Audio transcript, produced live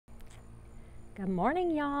Good morning,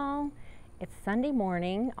 y'all. It's Sunday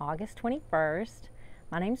morning, August 21st.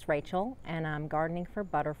 My name's Rachel, and I'm gardening for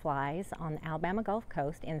butterflies on the Alabama Gulf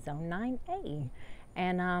Coast in Zone 9A.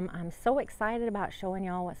 And I'm so excited about showing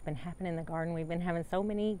y'all what's been happening in the garden. We've been having so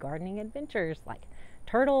many gardening adventures, like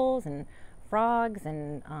turtles and frogs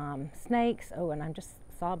and snakes. Oh, and I just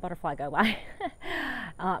saw a butterfly go by.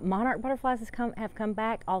 Monarch butterflies have come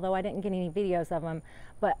back, although I didn't get any videos of them.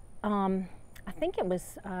 But I think it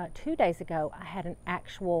was 2 days ago, I had an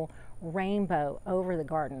actual rainbow over the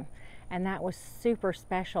garden, and that was super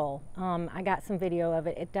special. I got some video of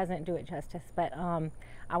it. It doesn't do it justice, but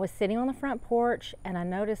I was sitting on the front porch and I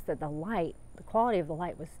noticed that the quality of the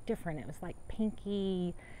light was different. It was like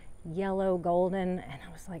pinky, yellow, golden, and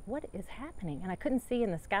I was like, what is happening? And I couldn't see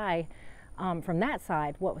in the sky from that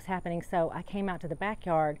side what was happening, so I came out to the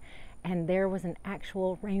backyard and there was an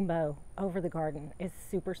actual rainbow over the garden. It's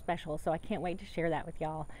super special, so I can't wait to share that with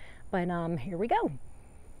y'all. But here we go.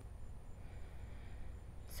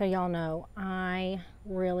 So y'all know I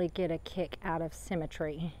really get a kick out of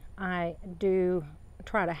symmetry. I do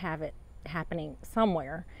try to have it happening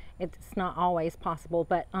somewhere. It's not always possible,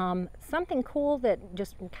 but something cool that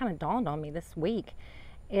just kind of dawned on me this week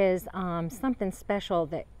is something special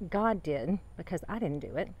that God did, because I didn't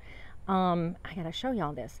do it. I gotta show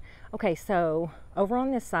y'all this. Okay, so over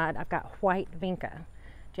on this side I've got white vinca.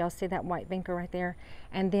 Do y'all see that white vinca right there?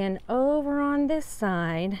 And then over on this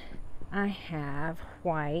side I have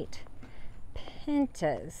white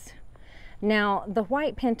pentas. Now the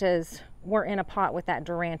white pentas were in a pot with that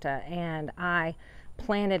Duranta, and I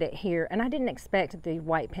planted it here, and I didn't expect the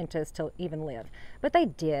white pentas to even live, but they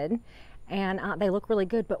did, and they look really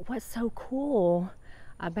good. But what's so cool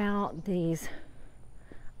about these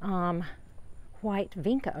white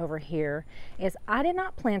vinca over here is I did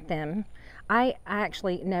not plant them. I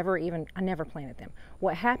actually never planted them.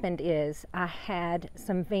 What happened is I had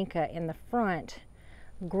some vinca in the front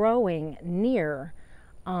growing near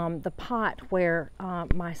the pot where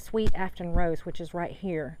my sweet Afton rose, which is right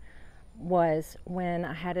here, was when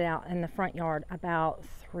I had it out in the front yard about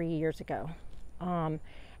 3 years ago.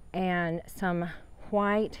 And some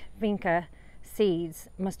white vinca seeds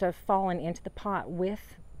must have fallen into the pot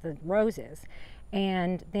with the roses,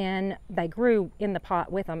 and then they grew in the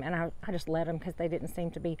pot with them, and I just let them because they didn't seem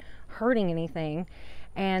to be hurting anything.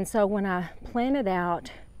 And so when I planted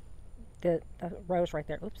out the rose right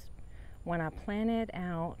there, when I planted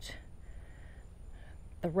out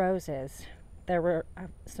the roses, there were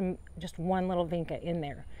just one little vinca in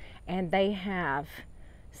there, and they have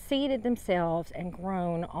seeded themselves and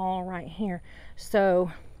grown all right here.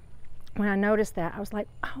 So when I noticed that, I was like,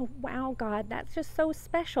 oh wow, God, that's just so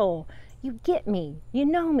special. You get me, you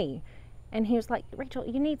know me. And he was like, Rachel,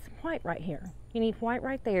 you need some white right here. You need white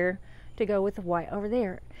right there to go with the white over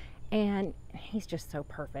there. And he's just so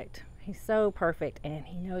perfect. He's so perfect, and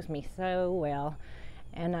he knows me so well.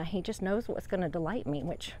 And he just knows what's going to delight me,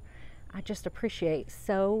 which I just appreciate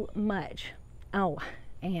so much. Oh,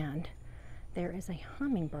 and there is a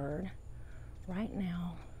hummingbird right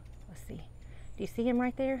now. Let's see. Do you see him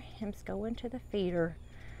right there? Him's going to the feeder.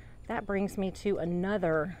 That brings me to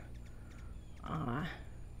another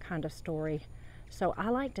kind of story. So I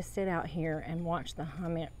like to sit out here and watch the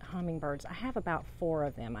hummingbirds. I have about 4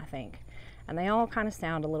 of them, I think, and they all kind of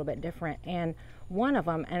sound a little bit different. And one of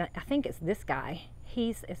them, and I think it's this guy,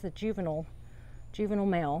 it's a juvenile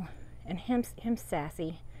male, and him's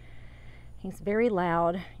sassy. He's very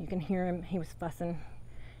loud. You can hear him. He was fussing.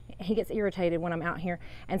 He gets irritated when I'm out here.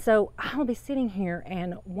 And so I'll be sitting here,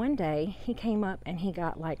 and one day he came up and he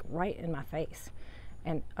got like right in my face.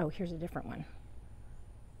 And oh, here's a different one.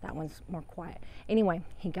 That one's more quiet. Anyway,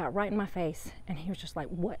 he got right in my face, and he was just like,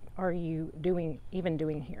 what are you doing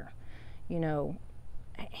here? You know,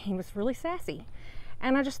 he was really sassy.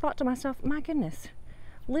 And I just thought to myself, my goodness,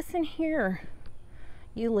 listen here,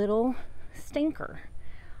 you little stinker.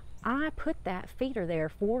 I put that feeder there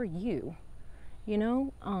for you. You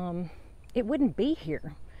know, it wouldn't be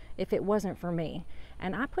here if it wasn't for me.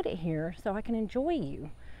 And I put it here so I can enjoy you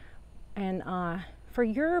and for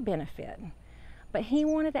your benefit. But he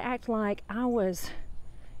wanted to act like I was,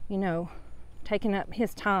 you know, taking up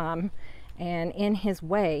his time and in his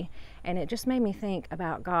way. And it just made me think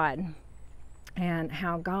about God and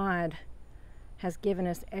how God has given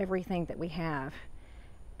us everything that we have.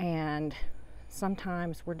 And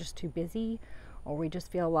sometimes we're just too busy, or we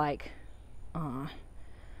just feel like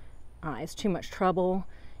it's too much trouble,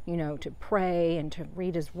 you know, to pray and to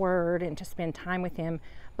read his word and to spend time with him.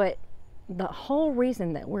 But the whole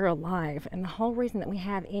reason that we're alive, and the whole reason that we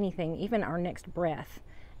have anything, even our next breath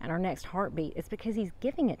and our next heartbeat, is because he's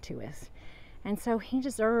giving it to us. And so he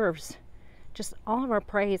deserves just all of our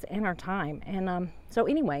praise and our time. And so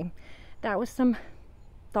anyway, that was some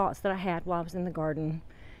thoughts that I had while I was in the garden.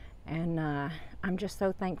 And I'm just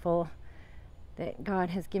so thankful that God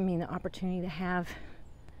has given me the opportunity to have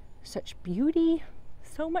such beauty,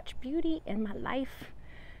 so much beauty in my life,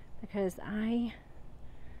 because I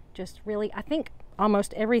just really, I think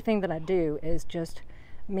almost everything that I do is just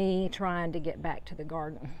me trying to get back to the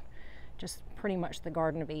garden, just pretty much the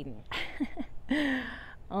Garden of Eden.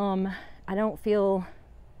 I don't feel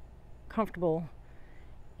comfortable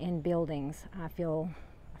in buildings. I feel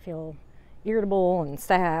irritable and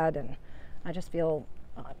sad, and I just feel,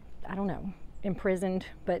 I don't know, imprisoned.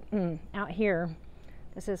 But out here,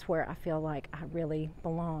 this is where I feel like I really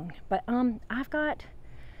belong. But I've got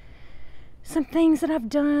some things that I've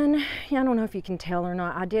done. Yeah, I don't know if you can tell or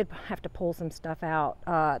not. I did have to pull some stuff out.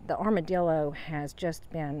 The armadillo has just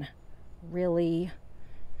been really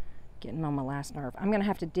getting on my last nerve. I'm gonna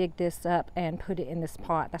have to dig this up and put it in this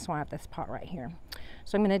pot. That's why I have this pot right here.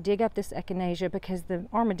 So I'm gonna dig up this echinacea because the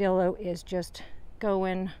armadillo is just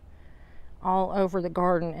going all over the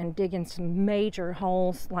garden and digging some major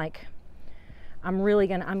holes. Like I'm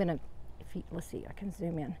gonna, let's see, I can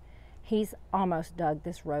zoom in. He's almost dug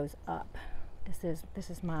this rose up. This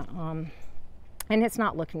is my and it's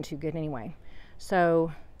not looking too good anyway.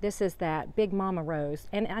 So this is that big mama rose,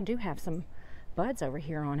 and I do have some buds over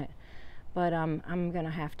here on it. But I'm gonna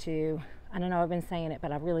have to, I don't know, I've been saying it,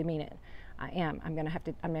 but I really mean it. I'm gonna have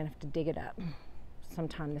to dig it up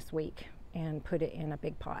sometime this week and put it in a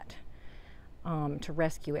big pot to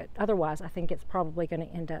rescue it. Otherwise, I think it's probably gonna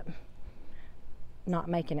end up not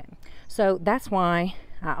making it. So that's why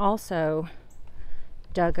I also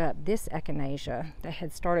dug up this echinacea that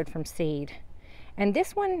had started from seed. And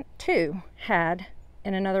this one too had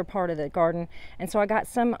in another part of the garden. And so I got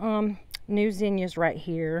some new zinnias right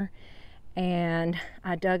here. And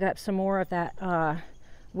I dug up some more of that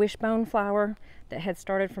wishbone flower that had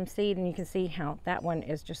started from seed, and you can see how that one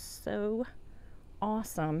is just so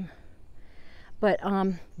awesome. But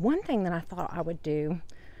one thing that I thought I would do,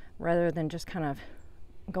 rather than just kind of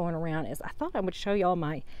going around, is I thought I would show y'all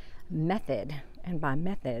my method. And by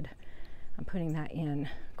method, I'm putting that in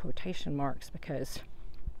quotation marks because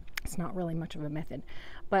it's not really much of a method,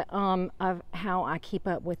 but of how I keep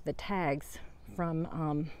up with the tags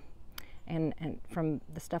from and from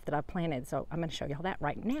the stuff that I've planted. So I'm going to show y'all that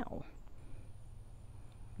right now.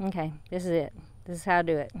 Okay, this is it. This is how I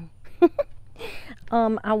do it.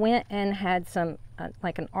 I went and had some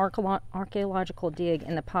like an archaeological dig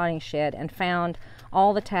in the potting shed and found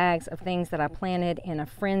all the tags of things that I planted in a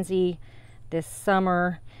frenzy this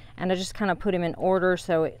summer, and I just kind of put them in order,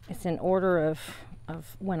 so it's in order of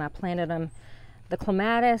when I planted them. The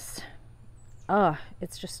clematis,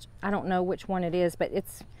 it's just, I don't know which one it is, but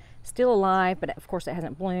it's still alive, but of course it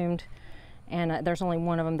hasn't bloomed, and there's only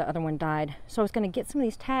one of them. The other one died. So I was going to get some of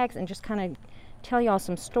these tags and just kind of tell y'all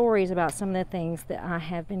some stories about some of the things that I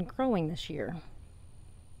have been growing this year.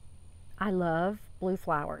 I love blue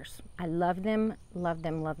flowers. I love them, love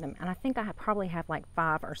them, love them. And I think I probably have like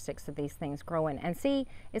 5 or 6 of these things growing. And see,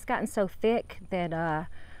 it's gotten so thick that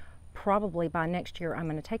probably by next year I'm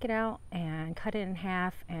going to take it out and cut it in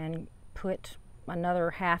half and put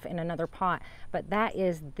another half in another pot. But that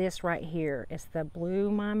is this right here. It's the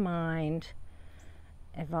Blew My Mind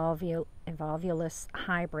Evolvulus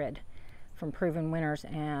hybrid from Proven Winners,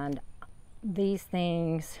 and these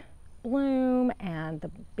things bloom and the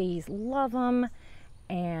bees love them,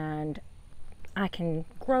 and I can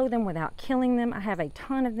grow them without killing them. I have a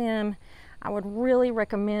ton of them. I would really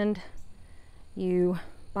recommend you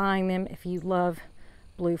buying them if you love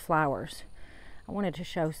blue flowers. I wanted to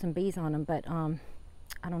show some bees on them, but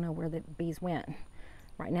I don't know where the bees went.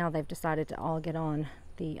 Right now they've decided to all get on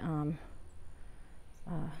the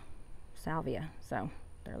salvia, so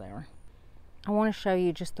there they are. I want to show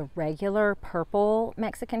you just the regular purple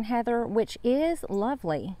Mexican heather, which is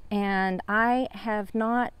lovely, and I have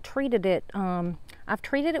not treated it. I've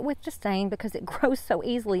treated it with disdain because it grows so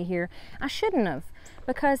easily here. I shouldn't have,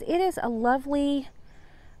 because it is a lovely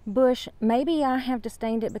bush. Maybe I have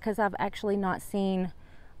disdained it because I've actually not seen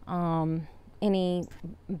any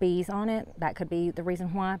bees on it. That could be the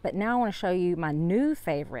reason why. But now I want to show you my new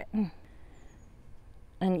favorite.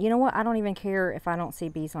 And you know what? I don't even care if I don't see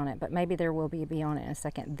bees on it, but maybe there will be a bee on it in a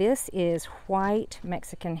second. This is white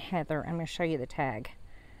Mexican heather. I'm going to show you the tag.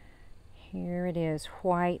 Here it is,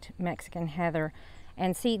 white Mexican heather.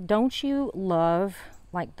 And see, don't you love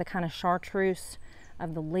like the kind of chartreuse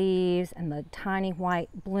of the leaves and the tiny white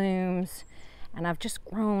blooms? And I've just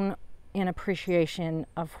grown in appreciation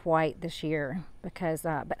of white this year because,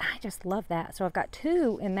 but I just love that. So I've got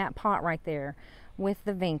 2 in that pot right there. with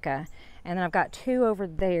the vinca, and then I've got 2 over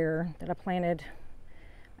there that I planted.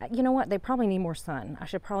 You know what? They probably need more sun. I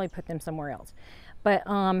should probably put them somewhere else. But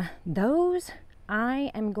those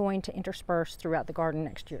I am going to intersperse throughout the garden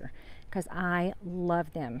next year because I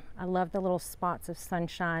love them. I love the little spots of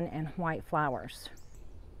sunshine and white flowers.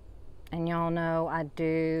 And y'all know I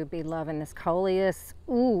do be loving this coleus.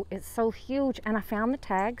 Ooh, it's so huge. And I found the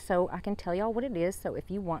tag so I can tell y'all what it is. So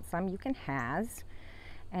if you want some, you can has.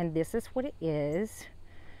 And this is what it is.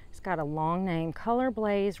 It's got a long name, Color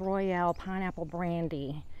Blaze Royale Pineapple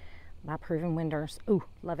Brandy by Proven Wonders. Ooh,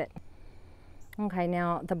 love it. Okay,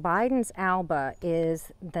 now the Biden's Alba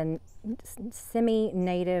is the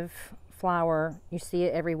semi-native flower. You see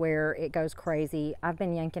it everywhere. It goes crazy. I've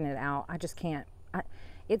been yanking it out. I just can't.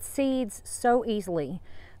 It seeds so easily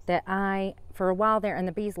that for a while there, and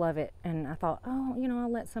the bees love it, and I thought, oh, you know,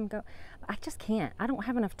 I'll let some go. I just can't. I don't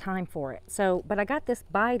have enough time for it. So, but I got this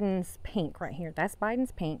Biden's Pink right here. That's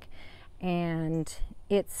Biden's Pink, and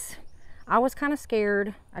I was kind of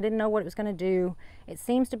scared. I didn't know what it was going to do. It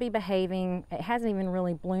seems to be behaving. It hasn't even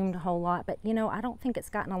really bloomed a whole lot, but you know, I don't think it's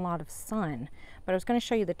gotten a lot of sun. But I was going to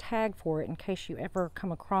show you the tag for it in case you ever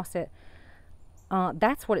come across it.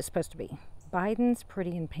 That's what it's supposed to be. Biden's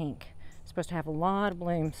Pretty in Pink. It's supposed to have a lot of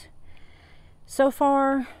blooms. So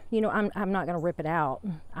far, you know, I'm not going to rip it out.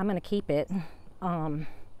 I'm going to keep it and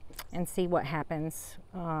see what happens.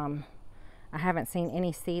 I haven't seen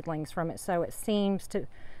any seedlings from it, so it seems to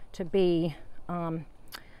be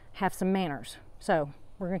have some manners. So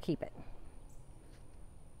we're going to keep it.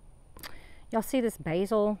 Y'all see this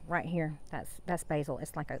basil right here? That's basil.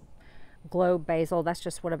 It's like a globe basil. That's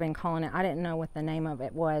just what I've been calling it. I didn't know what the name of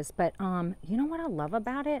it was, but you know what I love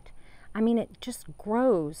about it? I mean, it just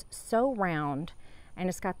grows so round, and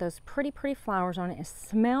it's got those pretty flowers on it. It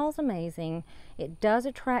smells amazing. It does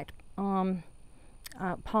attract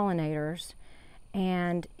pollinators,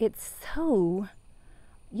 and it's so,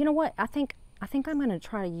 you know what? I think I'm going to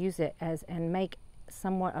try to use it and make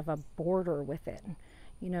somewhat of a border with it.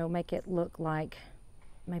 You know, make it look like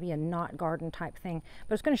maybe a knot garden type thing.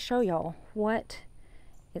 But I was going to show y'all what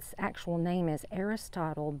its actual name is.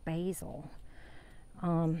 Aristotle basil.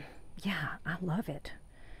 Yeah, I love it.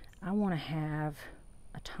 I want to have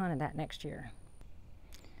a ton of that next year.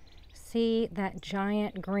 See that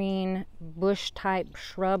giant green bush type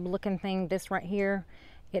shrub looking thing, this right here?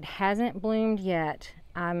 It hasn't bloomed yet.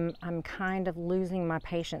 I'm kind of losing my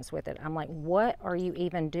patience with it. I'm like, what are you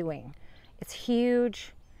even doing? It's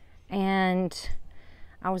huge, and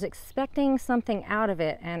I was expecting something out of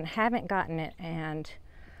it and haven't gotten it, and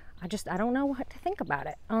I don't know what to think about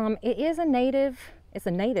it. It is a native, it's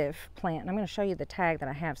a native plant, and I'm going to show you the tag that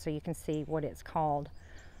I have so you can see what it's called.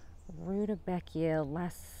 Rudbeckia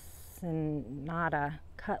laciniata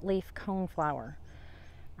cutleaf coneflower.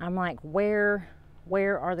 I'm like, where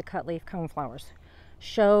are the cutleaf coneflowers?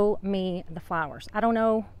 Show me the flowers. I don't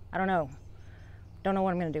know what I'm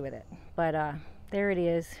going to do with it, but there it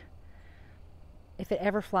is. If it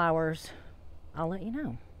ever flowers, I'll let you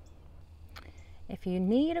know. If you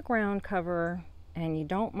need a ground cover and you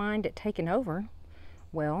don't mind it taking over,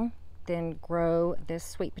 well, then grow this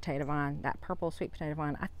sweet potato vine, that purple sweet potato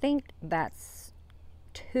vine. I think that's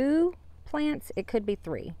 2 plants. It could be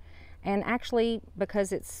 3. And actually,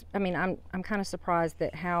 because it's, I mean, I'm kind of surprised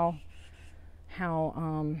at how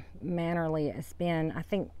mannerly it's been. I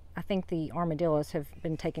think the armadillos have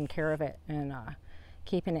been taking care of it and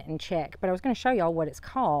keeping it in check. But I was going to show y'all what it's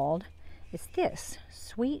called. It's this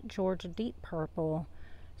Sweet Georgia Deep Purple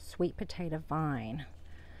Sweet Potato Vine.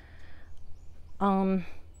 I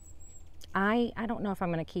don't know if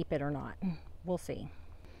I'm going to keep it or not. We'll see.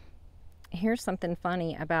 Here's something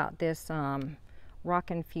funny about this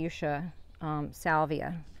Rockin' Fuchsia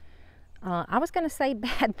salvia. I was going to say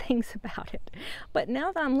bad things about it, but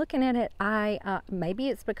now that I'm looking at it, maybe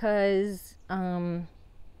it's because I'm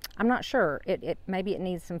not sure. Maybe it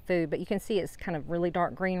needs some food, but you can see it's kind of really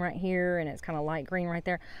dark green right here, and it's kind of light green right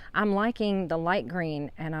there. I'm liking the light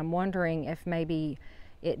green, and I'm wondering if maybe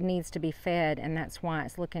it needs to be fed, and that's why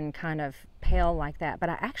it's looking kind of pale like that. But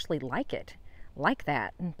I actually like it like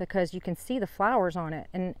that because you can see the flowers on it,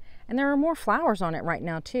 and there are more flowers on it right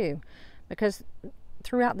now too, because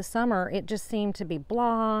throughout the summer it just seemed to be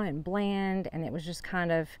blah and bland, and it was just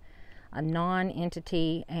kind of a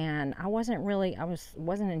non-entity, and I wasn't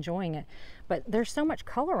enjoying it. But there's so much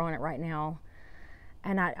color on it right now,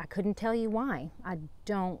 and I couldn't tell you why. I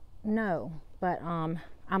don't know, but I'm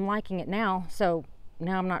liking it now. So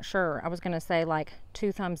now I'm not sure. I was going to say like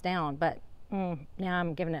 2 thumbs down, but now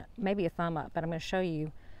I'm giving it maybe a thumb up. But I'm going to show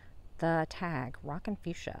you the tag, Rockin'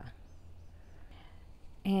 Fuchsia.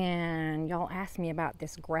 And y'all asked me about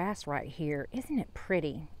this grass right here. Isn't it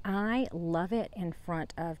pretty? I love it in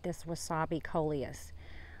front of this wasabi coleus.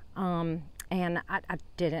 And I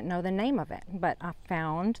didn't know the name of it, but I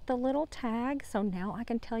found the little tag, so now I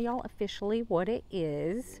can tell y'all officially what it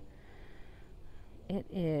is. It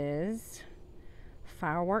is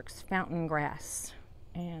Fireworks Fountain Grass,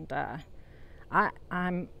 and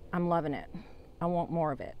I'm loving it. I want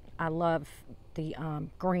more of it. I love the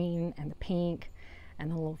green and the pink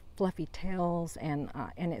and the little fluffy tails, and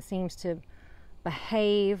it seems to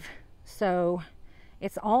behave. So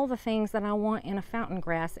it's all the things that I want in a fountain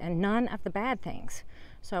grass and none of the bad things.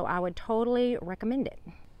 So I would totally recommend it.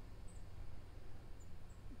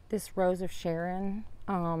 This Rose of Sharon,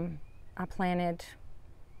 I planted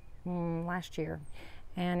last year,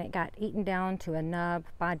 and it got eaten down to a nub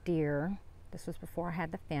by deer. This was before I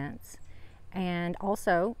had the fence. And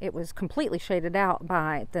also it was completely shaded out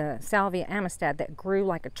by the Salvia Amistad that grew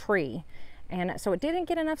like a tree. And so it didn't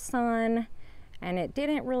get enough sun, and it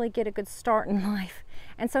didn't really get a good start in life.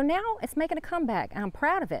 And so now it's making a comeback, and I'm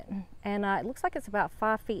proud of it. And it looks like it's about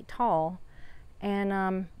 5 feet tall, and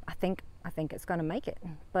I think it's going to make it.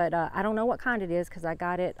 But I don't know what kind it is, because I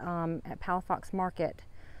got it at Palafox Market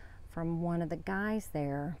from one of the guys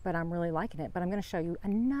there, but I'm really liking it. But I'm going to show you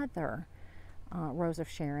another Rose of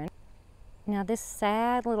Sharon. Now this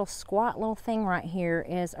sad little squat little thing right here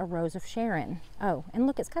is a Rose of Sharon. Oh, and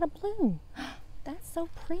look, it's got a bloom. That's so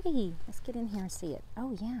pretty. Let's get in here and see it.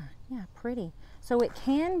 Oh yeah, pretty. So it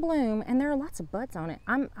can bloom, and there are lots of buds on it.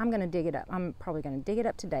 I'm gonna dig it up. I'm probably gonna dig it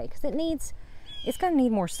up today, because it's gonna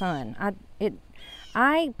need more sun.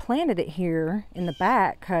 I planted it here in the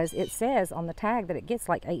back because it says on the tag that it gets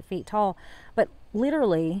like 8 feet tall, but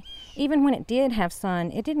literally, even when it did have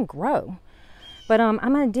sun, it didn't grow. But I'm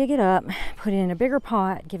gonna dig it up, put it in a bigger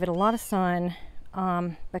pot, give it a lot of sun,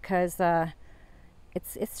 because it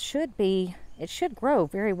should grow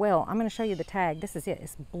very well. I'm gonna show you the tag. This is it.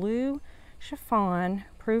 It's Blue Chiffon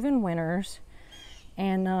Proven Winners,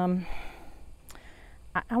 and I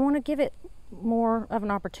want to give it more of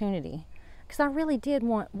an opportunity, because I really did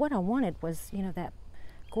want, what I wanted was, you know, that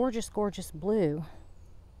gorgeous blue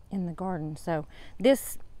in the garden. So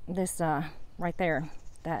this right there,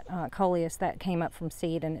 that coleus that came up from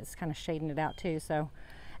seed, and it's kind of shading it out too. So,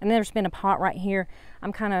 and there's been a pot right here.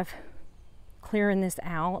 I'm kind of clearing this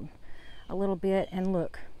out a little bit, and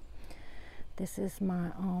look, this is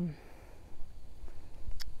my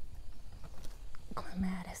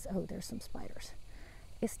clematis. Oh, there's some spiders.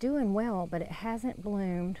 It's doing well, but it hasn't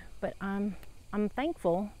bloomed. But I'm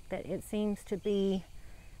thankful that it seems to be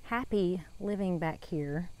happy living back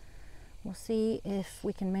here. We'll see if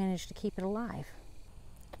we can manage to keep it alive.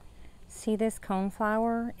 See this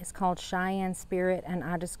coneflower? It's called Cheyenne Spirit, and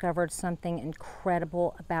I discovered something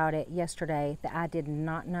incredible about it yesterday that I did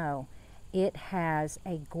not know. It has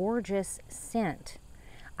a gorgeous scent.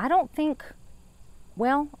 I don't think,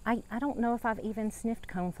 well, I don't know if I've even sniffed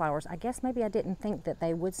coneflowers. I guess maybe I didn't think that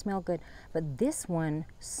they would smell good, but this one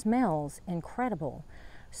smells incredible.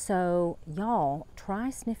 So y'all, try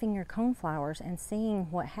sniffing your coneflowers and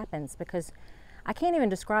seeing what happens, because I can't even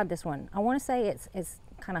describe this one. I want to say it's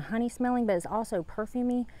kind of honey smelling, but it's also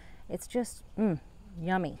perfumey. It's just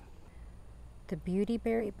yummy. The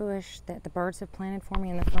beautyberry bush that the birds have planted for me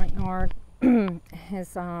in the front yard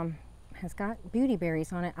has got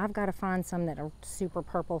beautyberries on it. I've got to find some that are super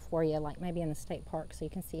purple for you, like maybe in the state park, so you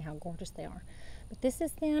can see how gorgeous they are. But this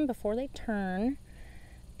is them before they turn,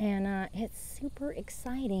 and it's super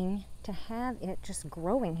exciting to have it just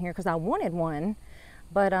growing here, because I wanted one,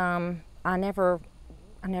 but I never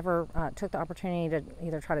took the opportunity to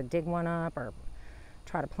either try to dig one up or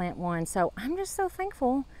try to plant one. So I'm just so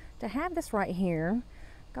thankful to have this right here.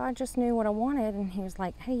 God just knew what I wanted, and he was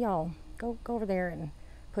like, hey y'all, go over there and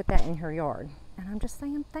put that in your yard. And I'm just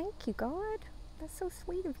saying, thank you, God. That's so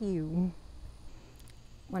sweet of you.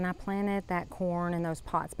 When I planted that corn in those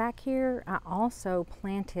pots back here, I also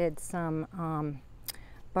planted some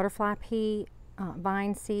butterfly pea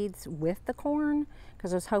vine seeds with the corn,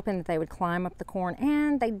 because I was hoping that they would climb up the corn,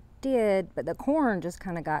 and they did, but the corn just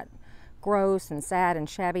kind of got gross and sad and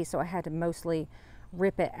shabby, so I had to mostly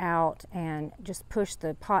rip it out and just push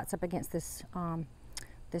the pots up against this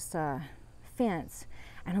fence.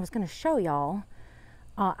 And I was going to show y'all,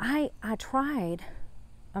 I tried,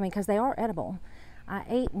 because they are edible. I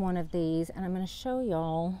ate one of these, and I'm going to show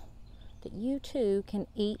y'all that you too can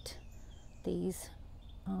eat these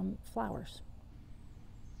flowers.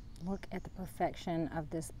 Look at the perfection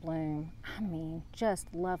of this bloom. I mean,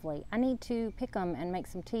 just lovely. I need to pick them and make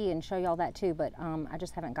some tea and show y'all that too, but I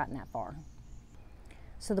just haven't gotten that far.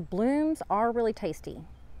 So the blooms are really tasty.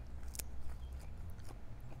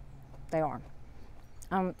 They are.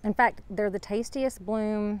 In fact, they're the tastiest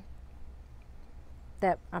bloom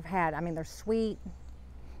that I've had. I mean, they're sweet.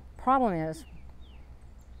 Problem is,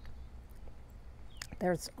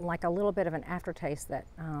 there's like a little bit of an aftertaste that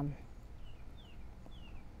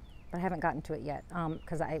but I haven't gotten to it yet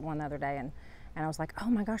because I ate one the other day and I was like, oh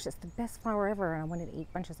my gosh, it's the best flower ever, and I wanted to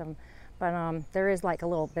eat bunches of them. But there is like a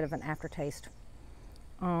little bit of an aftertaste.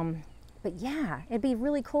 But yeah, it'd be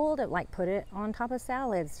really cool to like put it on top of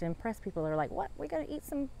salads to impress people. They're like, what, we gotta eat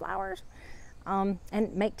some flowers? And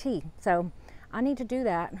make tea. So I need to do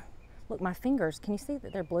that. Look, my fingers, can you see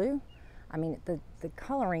that they're blue? I mean, the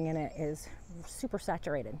coloring in it is super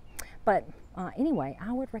saturated. But anyway,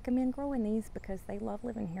 I would recommend growing these because they love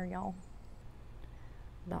living here, y'all.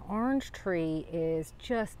 The orange tree is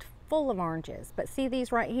just full of oranges, but see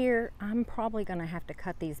these right here? I'm probably gonna have to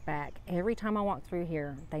cut these back. Every time I walk through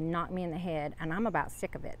here, they knock me in the head, and I'm about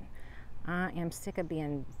sick of it. I am sick of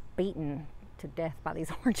being beaten to death by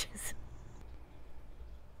these oranges.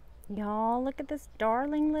 Y'all, look at this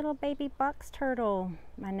darling little baby box turtle.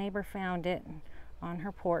 My neighbor found it on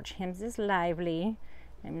her porch. Hims is lively.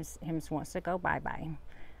 Hims wants to go bye-bye.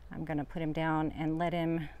 I'm gonna put him down and let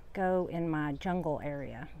him go in my jungle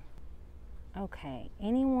area. Okay,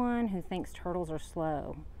 anyone who thinks turtles are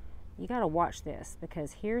slow, you gotta watch this,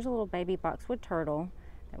 because here's a little baby boxwood turtle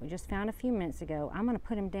that we just found a few minutes ago. I'm gonna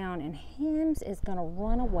put him down and Hims is gonna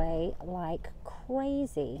run away like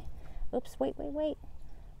crazy. Oops, wait.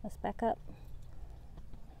 Let's back up.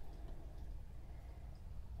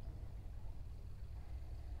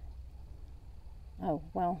 Oh,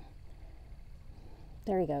 well,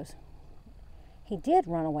 there he goes. He did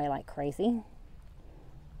run away like crazy.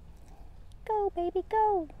 Go, baby,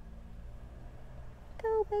 go.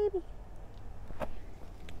 Go, baby.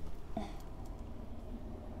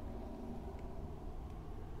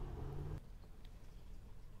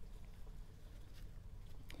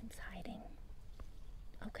 It's hiding.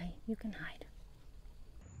 Okay, you can hide.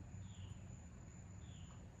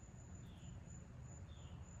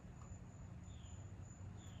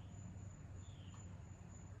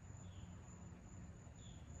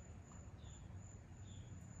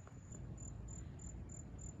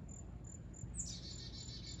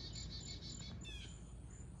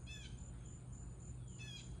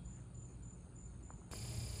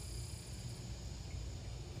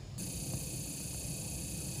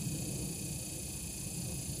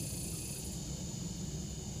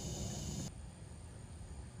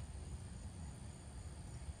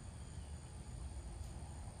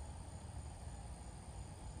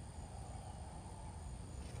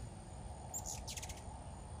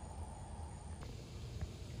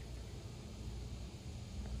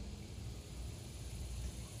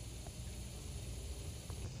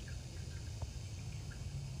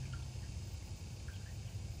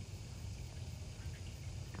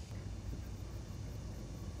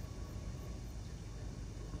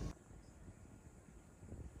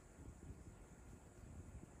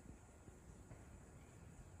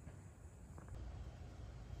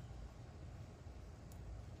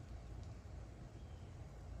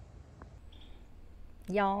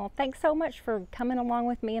 Y'all, thanks so much for coming along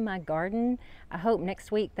with me in my garden. I hope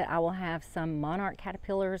next week that I will have some monarch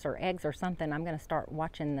caterpillars or eggs or something. I'm going to start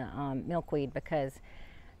watching the milkweed because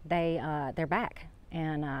they're back,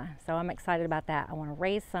 and so I'm excited about that. I want to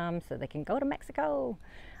raise some so they can go to Mexico.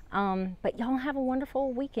 But y'all have a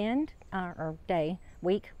wonderful weekend or day,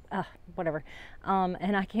 week, whatever.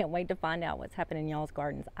 And I can't wait to find out what's happening in y'all's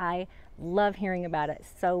gardens. I love hearing about it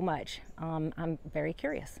so much. I'm very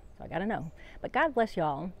curious, so I gotta know. But God bless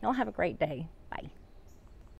y'all. Y'all have a great day. Bye.